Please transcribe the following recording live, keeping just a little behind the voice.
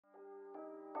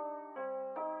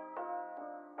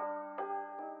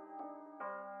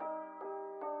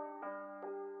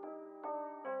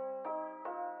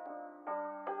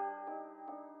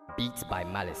Beats by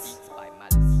Malice.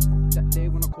 That day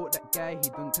when I caught that guy, he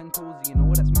done 10 toes, you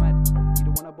know that's mad. You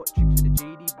don't wanna butt tricks to the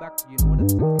JD back, you know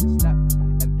that sense get slapped.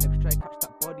 And Peps try catch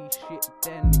that body shit,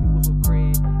 then it was all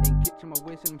cray. Ain't kitchen my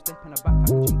waist and I'm stepping her back,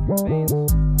 touching through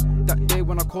veins. That day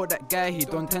when I caught that guy, he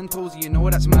done 10 toes, you know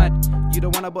that's mad. You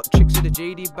don't wanna butt tricks to the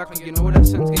JD back, you know that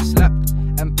sense get slapped.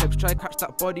 And Peps try catch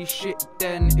that body shit,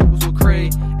 then it was all cray.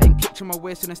 Ain't kitchen my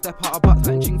waist and I step out her back,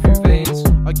 touching through veins.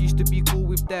 I used to be cool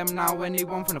with them, now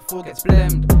anyone from the 4 gets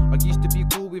blamed. I used to be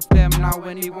cool with them, now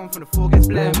anyone from the 4 gets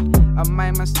blamed. And my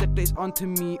man said that it's onto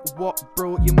me. What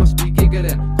bro, you must be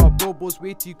giggling. Got bro boys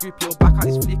way too grippy, your back out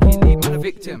is flicky, leave man a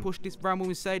victim. Push this ramble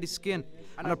inside his skin,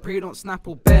 and I pray don't snap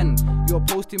or bend. You're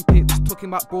posting pics, talking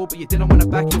about bro, but you didn't wanna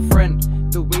back your friend.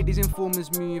 The way these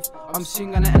informers move, I'm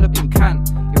soon gonna end up in can.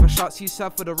 If I shout to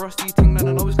yourself for the rusty thing, then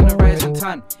I know it's gonna rise and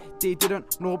tan. They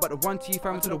didn't know about the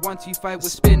 125 until the 125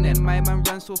 was spinning. My man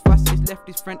ran so fast that he's left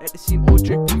his friend at the scene, all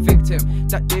dripping victim.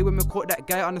 That day when we caught that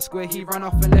guy on the square, he ran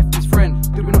off and left his friend.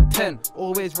 Doing up 10,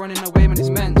 always running away when it's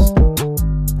men's.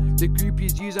 The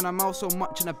groupies using her mouth so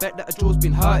much, and I bet that her jaw's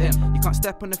been hurting. You can't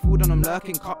step on the food and I'm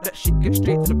lurking, cop that shit, get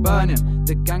straight to the burning.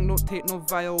 The gang don't take no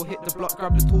vial, hit the block,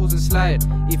 grab the tools and slide.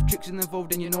 If tricks is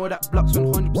involved, then you know that block's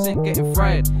 100% getting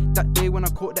fried. That day when I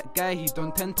caught that guy, he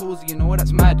done 10 toes, you know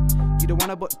that's mad. You don't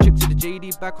wanna butt tricks to the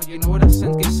JD back, or you know that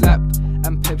sense get slapped.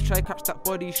 And Peps try catch that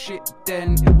body shit,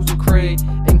 then it was a cray.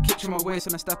 Ain't kitchen my waist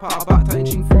and I step out her back,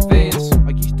 touching through veins.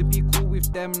 I used to be cool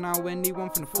with them, now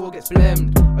anyone from the 4 gets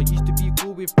blamed. I used to be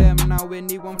cool with them, now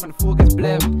anyone from the 4 gets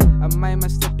blamed. And my man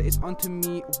said that it's onto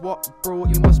me. What bro,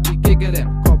 you must be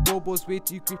giggling. Got bro boys way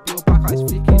too creepy, your back out is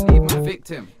flicking, leave man a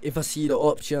victim. If I see the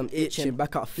option, I'm itching,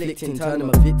 back out flicking, turn him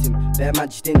a victim. Bear man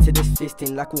just into this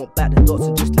fisting, like I want back the dots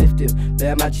and just lift him.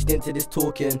 Bear man just into this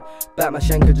talking, back my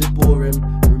shanker just bore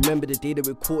him. Remember the day that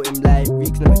we caught him, like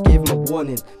REAGZ never gave him a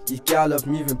warning. These gal love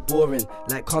moving boring,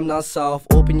 like come down south,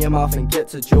 open your mouth and get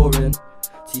to drawing.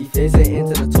 TFACEEE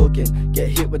into the talking, get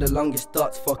hit with the longest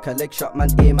darts, fuck a leg shot, man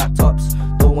aim at tops.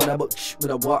 Don't wanna book shh with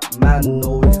a what, man,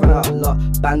 no, he's run out a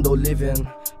lot, bando living.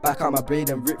 Back out my braid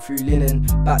and rip through linen.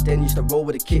 Back then used to roll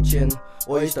with the kitchen,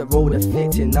 or used to roll with the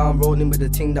fitting. Now I'm rolling with the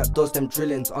thing that does them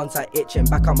drillings. On-site itching,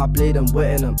 back out my blade and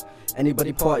wetting them.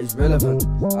 Anybody part is relevant,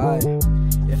 aye.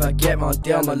 If I get round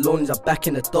there, my loans are back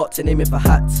in the dots and aiming for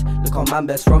hats. Look on man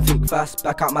best, run think fast.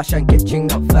 Back out my shank, get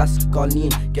chinged up fast. Gone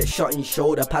lean, get shot in your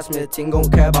shoulder. Pass me the ting, don't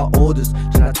care about orders.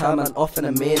 Tryna turn man off in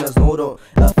the mainers, no don't.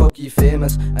 That fuck you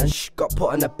famous. And shh got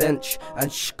put on the bench, and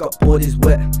shh got bored is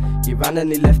wet. He ran and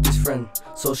he left his friend,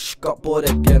 so shh got bored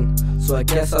again. So I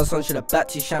guess our son should have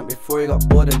backed his shank before he got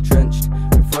bored and drenched.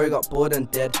 Before he got bored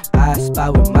and dead. I spy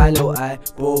with my little eye.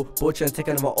 Bro trying to take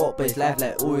another up, but his life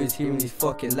like always hearing these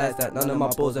fucking lies. Like none of my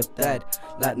bros have died.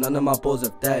 Like none of my bros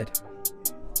have died.